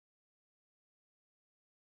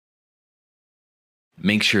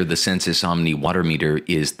Make sure the Sensus Omni Water Meter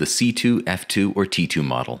is the C2, F2, or T2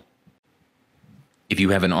 model. If you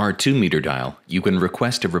have an R2 meter dial, you can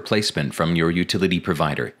request a replacement from your utility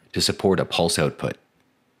provider to support a pulse output.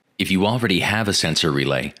 If you already have a sensor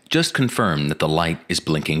relay, just confirm that the light is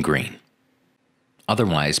blinking green.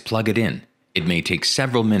 Otherwise, plug it in. It may take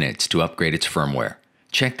several minutes to upgrade its firmware.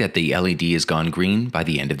 Check that the LED has gone green by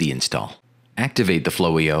the end of the install. Activate the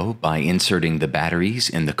Flowie-O by inserting the batteries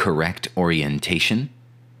in the correct orientation.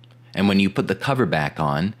 And when you put the cover back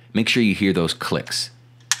on, make sure you hear those clicks.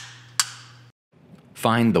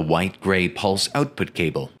 Find the white-gray pulse output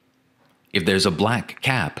cable. If there's a black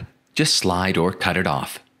cap, just slide or cut it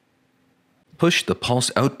off. Push the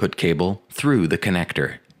pulse output cable through the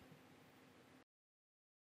connector.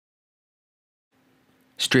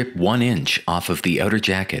 Strip 1 inch off of the outer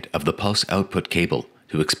jacket of the pulse output cable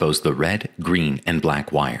to expose the red, green, and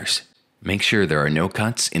black wires. Make sure there are no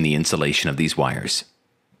cuts in the insulation of these wires.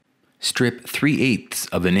 Strip 3/8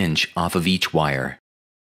 of an inch off of each wire.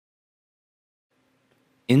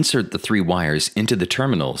 Insert the 3 wires into the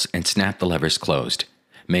terminals and snap the levers closed.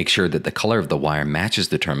 Make sure that the color of the wire matches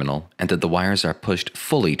the terminal and that the wires are pushed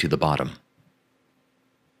fully to the bottom.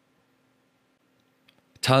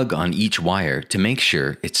 Tug on each wire to make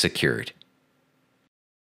sure it's secured.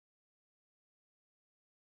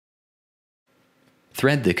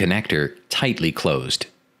 Thread the connector tightly closed.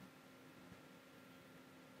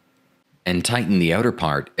 And tighten the outer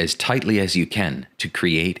part as tightly as you can to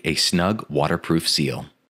create a snug waterproof seal.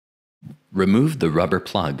 Remove the rubber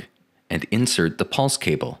plug and insert the pulse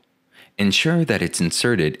cable. Ensure that it's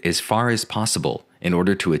inserted as far as possible in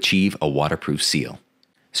order to achieve a waterproof seal.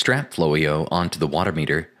 Strap Flowie-O onto the water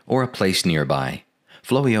meter or a place nearby.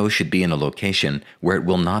 Flowie-O should be in a location where it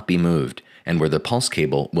will not be moved and where the pulse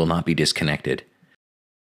cable will not be disconnected.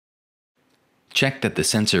 Check that the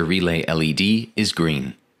sensor relay LED is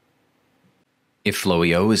green. If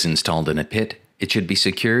Flowie-O is installed in a pit, it should be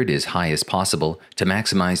secured as high as possible to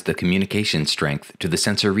maximize the communication strength to the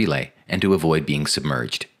sensor relay and to avoid being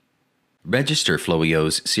submerged. Register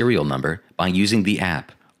Flowie-O's serial number by using the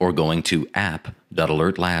app or going to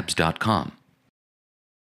app.alertlabs.com.